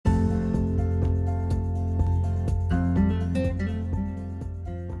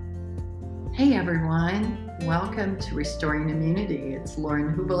everyone. Welcome to Restoring Immunity. It's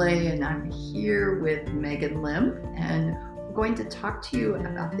Lauren Hubele, and I'm here with Megan Lim, and we're going to talk to you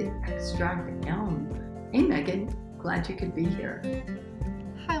about the extract elm. Hey, Megan, glad you could be here.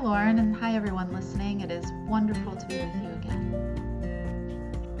 Hi, Lauren, and hi, everyone listening. It is wonderful to be with you again.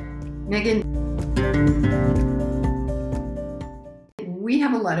 Megan, we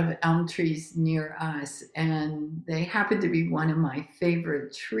have a lot of elm trees near us, and they happen to be one of my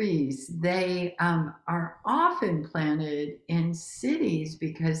favorite trees. They are often planted in cities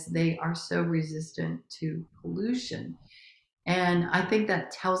because they are so resistant to pollution. And I think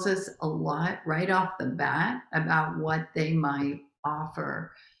that tells us a lot right off the bat about what they might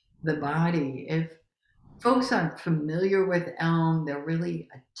offer the body. If folks aren't familiar with elm, they're really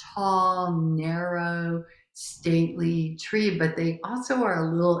a tall, narrow, stately tree, but they also are a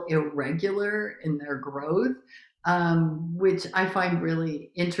little irregular in their growth, which I find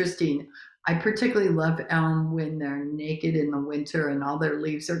really interesting. I particularly love elm when they're naked in the winter and all their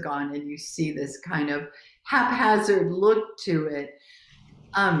leaves are gone, and you see this kind of haphazard look to it.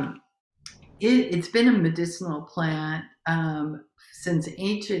 It's been a medicinal plant since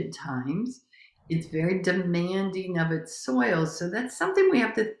ancient times. It's very demanding of its soil. So that's something we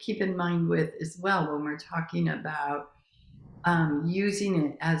have to keep in mind with as well when we're talking about using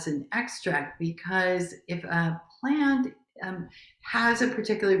it as an extract, because if a plant has a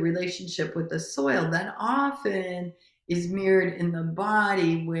particular relationship with the soil, that often is mirrored in the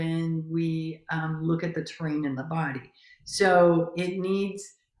body when we look at the terrain in the body. So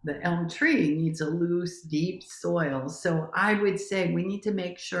the elm tree needs a loose, deep soil. So I would say we need to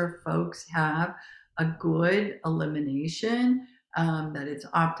make sure folks have a good elimination, that it's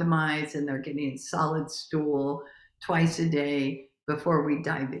optimized and they're getting solid stool twice a day before we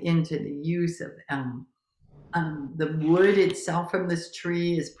dive into the use of elm. The wood itself from this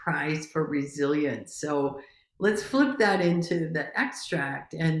tree is prized for resilience. So let's flip that into the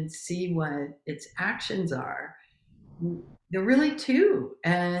extract and see what its actions are. They're really two,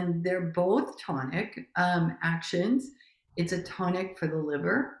 and they're both tonic actions. It's a tonic for the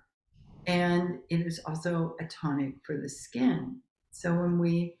liver, and it is also a tonic for the skin. So when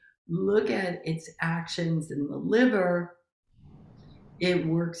we look at its actions in the liver, it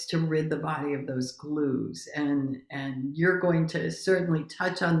works to rid the body of those glues, and you're going to certainly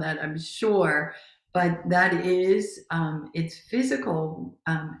touch on that, I'm sure. But that is its physical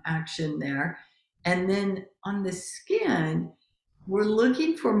action there. And then on the skin, we're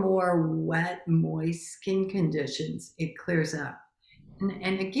looking for more wet, moist skin conditions. It clears up.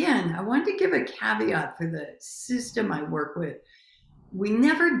 And again, I want to give a caveat for the system I work with. We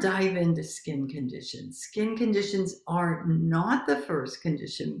never dive into skin conditions. Skin conditions are not the first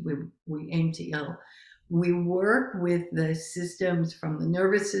condition we aim to heal. We work with the systems from the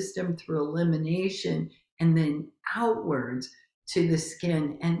nervous system through elimination and then outwards to the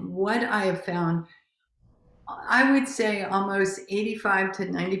skin. And what I have found, I would say almost 85 to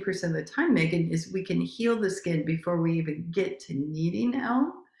 90% of the time, Megan, is we can heal the skin before we even get to needing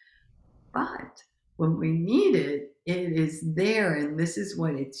elm. But when we need it, it is there, and this is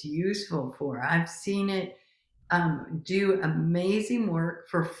what it's useful for. I've seen it do amazing work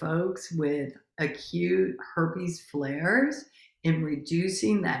for folks with acute herpes flares in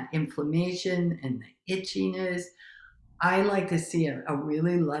reducing that inflammation and the itchiness. I like to see a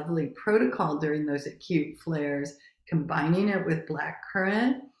really lovely protocol during those acute flares, combining it with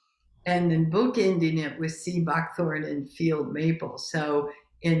blackcurrant and then bookending it with sea buckthorn and field maple. So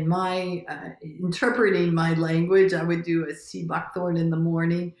in my interpreting my language, I would do a sea buckthorn in the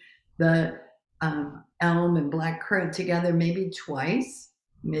morning, the elm and blackcurrant together maybe twice,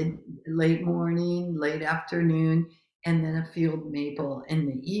 late morning, late afternoon, and then a field maple in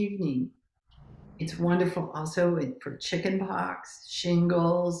the evening. It's wonderful also for chickenpox,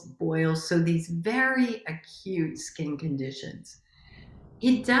 shingles, boils, so these very acute skin conditions.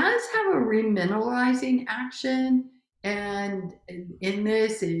 It does have a remineralizing action, and in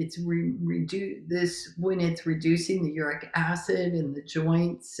this, it's when it's reducing the uric acid in the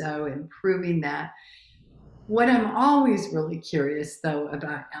joints, so improving that. What I'm always really curious, though,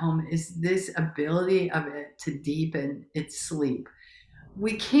 about elm is this ability of it to deepen its sleep.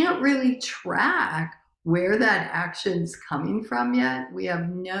 We can't really track where that action's coming from yet. We have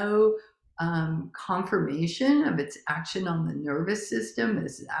no confirmation of its action on the nervous system.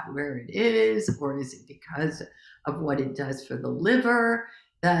 Is that where it is, or is it because of what it does for the liver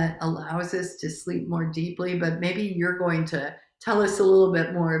that allows us to sleep more deeply? But maybe you're going to tell us a little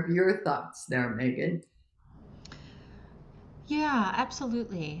bit more of your thoughts there, Megan. Yeah,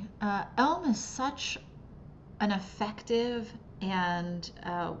 absolutely. Elm is such an effective and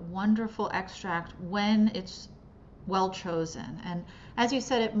a wonderful extract when it's well chosen. And as you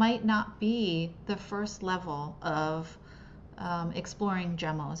said, it might not be the first level of exploring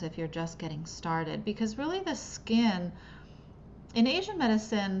gemmos if you're just getting started, because really the skin in Asian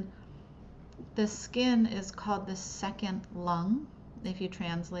medicine, the skin is called the second lung if you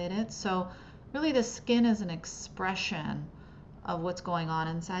translate it. So really the skin is an expression of what's going on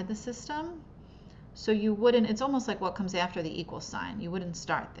inside the system. So you wouldn't, it's almost like what comes after the equal sign. You wouldn't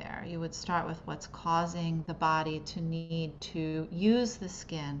start there. You would start with what's causing the body to need to use the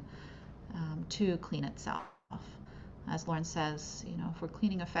skin to clean itself. As Lauren says, you know, if we're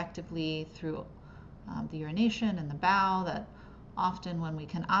cleaning effectively through the urination and the bowel, that often when we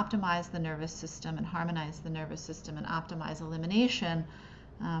can optimize the nervous system and harmonize the nervous system and optimize elimination,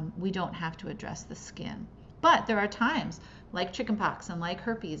 we don't have to address the skin. But there are times like chickenpox and like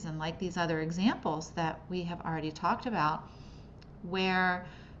herpes and like these other examples that we have already talked about where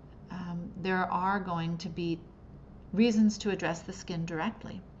there are going to be reasons to address the skin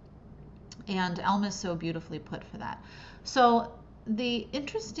directly. And Elm is so beautifully put for that. So the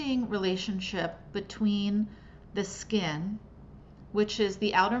interesting relationship between the skin, which is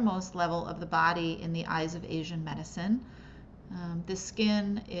the outermost level of the body in the eyes of Asian medicine, the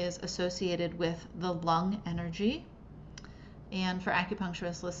skin is associated with the lung energy. And for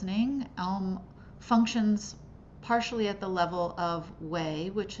acupuncturists listening, Elm functions partially at the level of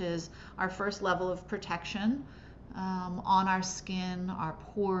Wei, which is our first level of protection on our skin, our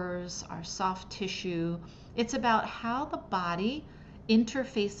pores, our soft tissue. It's about how the body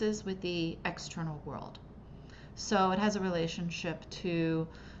interfaces with the external world. So it has a relationship to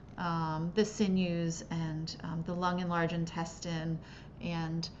the sinews and the lung and large intestine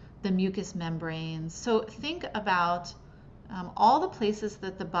and the mucous membranes. So think about all the places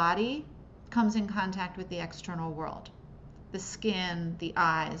that the body comes in contact with the external world. The skin, the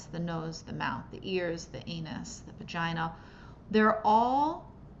eyes, the nose, the mouth, the ears, the anus, the vagina. They're all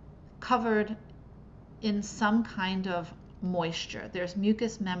covered in some kind of moisture. There's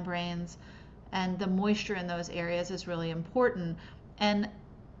mucous membranes, and the moisture in those areas is really important. And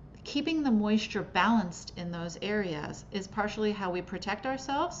keeping the moisture balanced in those areas is partially how we protect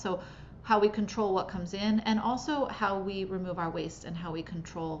ourselves, so how we control what comes in, and also how we remove our waste and how we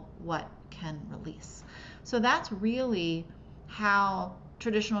control what can release. So that's really how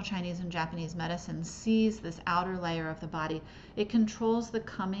traditional Chinese and Japanese medicine sees this outer layer of the body. It controls the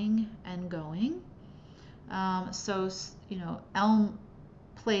coming and going. So, you know, Elm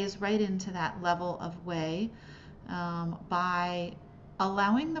plays right into that level of Wei by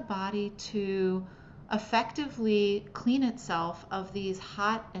allowing the body to effectively clean itself of these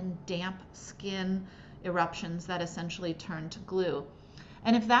hot and damp skin eruptions that essentially turn to glue.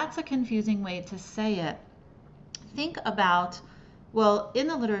 And if that's a confusing way to say it, think about, well, in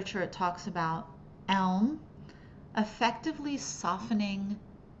the literature it talks about Elm effectively softening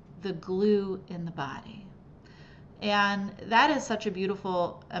the glue in the body. And that is such a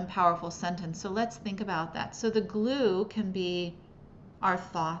beautiful and powerful sentence. So let's think about that. So the glue can be our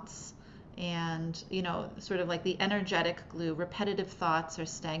thoughts and, you know, sort of like the energetic glue, repetitive thoughts or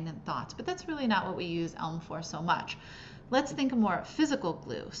stagnant thoughts. But that's really not what we use Elm for so much. Let's think of more physical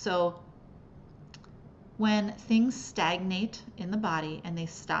glue. So when things stagnate in the body and they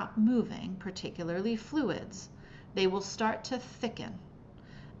stop moving, particularly fluids, they will start to thicken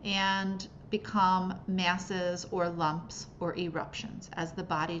and become masses or lumps or eruptions as the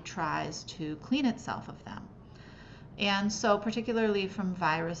body tries to clean itself of them. And so particularly from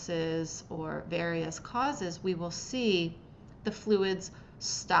viruses or various causes, we will see the fluids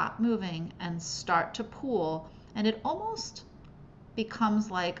stop moving and start to pool, and it almost becomes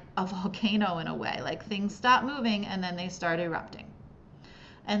like a volcano in a way, like things stop moving and then they start erupting.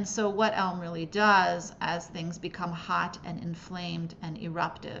 And so what Elm really does as things become hot and inflamed and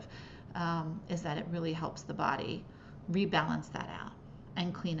eruptive is that it really helps the body rebalance that out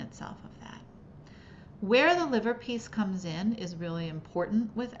and clean itself of that. Where the liver piece comes in is really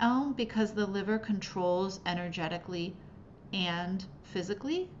important with Elm because the liver controls energetically and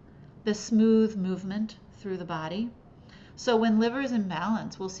physically the smooth movement through the body. So when liver is in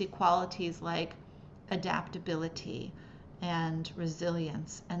balance, we'll see qualities like adaptability and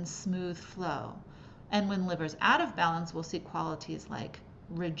resilience and smooth flow. And when liver's out of balance, we'll see qualities like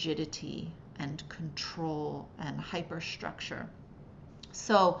rigidity and control and hyperstructure.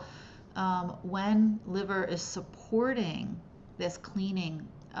 So when liver is supporting this cleaning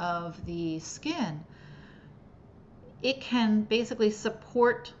of the skin, it can basically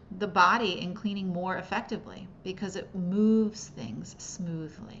support the body in cleaning more effectively because it moves things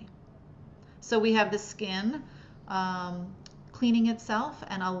smoothly. So we have the skin cleaning itself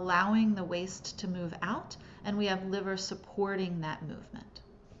and allowing the waste to move out, and we have liver supporting that movement.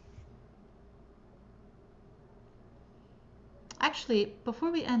 Actually, before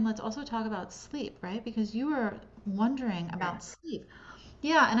we end, let's also talk about sleep, right? Because you were wondering about sleep.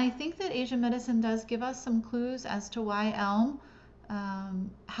 Yeah, and I think that Asian medicine does give us some clues as to why elm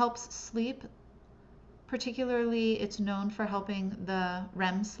helps sleep. Particularly, it's known for helping the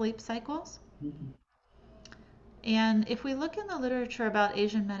REM sleep cycles. Mhm. And if we look in the literature about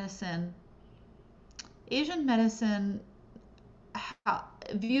Asian medicine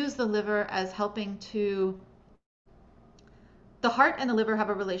views the liver as helping to, the heart and the liver have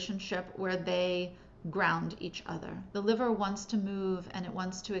a relationship where they ground each other. The liver wants to move and it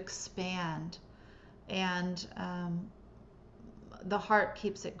wants to expand, and the heart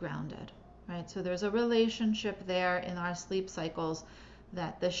keeps it grounded, right? So there's a relationship there in our sleep cycles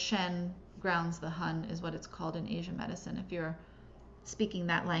that the Shen grounds the Hun, is what it's called in Asian medicine, if you're speaking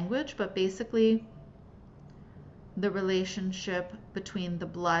that language. But basically, the relationship between the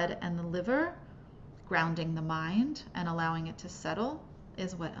blood and the liver grounding the mind and allowing it to settle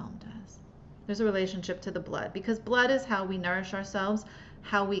is what elm does. There's a relationship to the blood, because blood is how we nourish ourselves,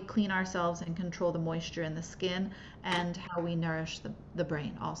 how we clean ourselves and control the moisture in the skin, and how we nourish the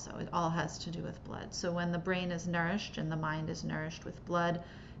brain also. It all has to do with blood. So when the brain is nourished and the mind is nourished with blood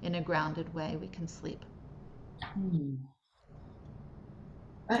in a grounded way, we can sleep.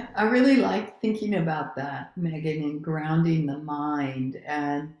 I really like thinking about that, Megan, and grounding the mind.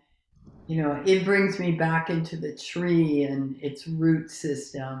 And, it brings me back into the tree and its root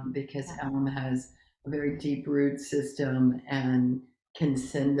system, because elm has a very deep root system and can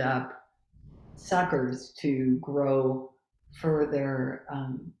send up suckers to grow further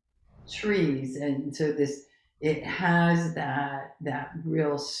trees. And so it has that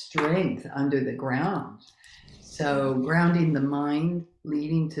real strength under the ground. So grounding the mind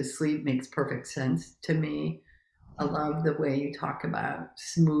leading to sleep makes perfect sense to me. I love the way you talk about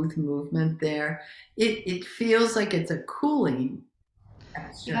smooth movement there. It feels like it's a cooling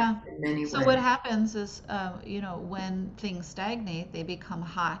extract in many ways. So what happens is, when things stagnate, they become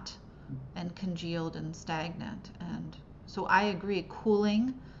hot and congealed and stagnant. And so I agree,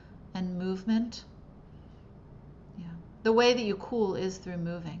 cooling and movement. Yeah. The way that you cool is through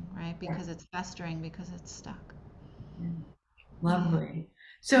moving, right? Because it's festering, because it's stuck. Yeah. Lovely.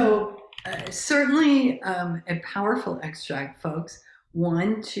 So certainly a powerful extract, folks.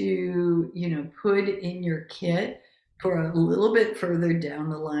 One to, put in your kit for a little bit further down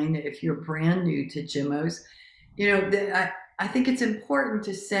the line if you're brand new to Jimos. I think it's important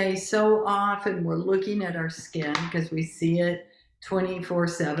to say, so often we're looking at our skin because we see it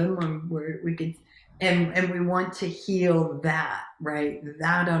 24/7 when we could, and we want to heal that, right?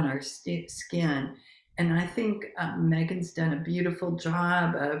 That on our skin. And I think Megan's done a beautiful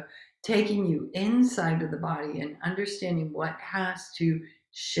job of taking you inside of the body and understanding what has to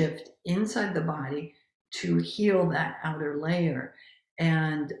shift inside the body to heal that outer layer.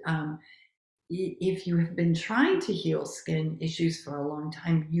 And if you have been trying to heal skin issues for a long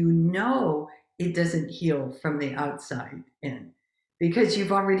time, it doesn't heal from the outside in, because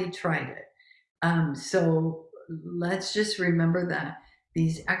you've already tried it. So let's just remember that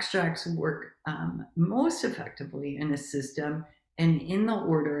these extracts work most effectively in a system and in the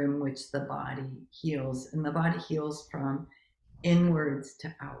order in which the body heals. And the body heals from inwards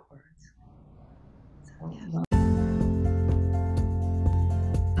to outwards. So, Yes.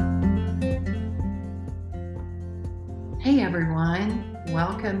 Hey everyone,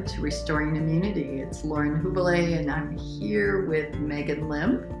 welcome to Restoring Immunity. It's Lauren Hubele and I'm here with Megan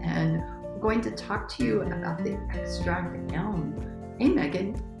Lim, and we're going to talk to you about the extract elm. Hey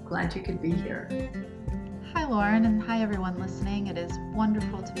Megan, glad you could be here. Hi Lauren, and hi everyone listening. It is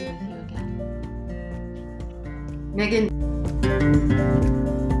wonderful to be with you again. Megan,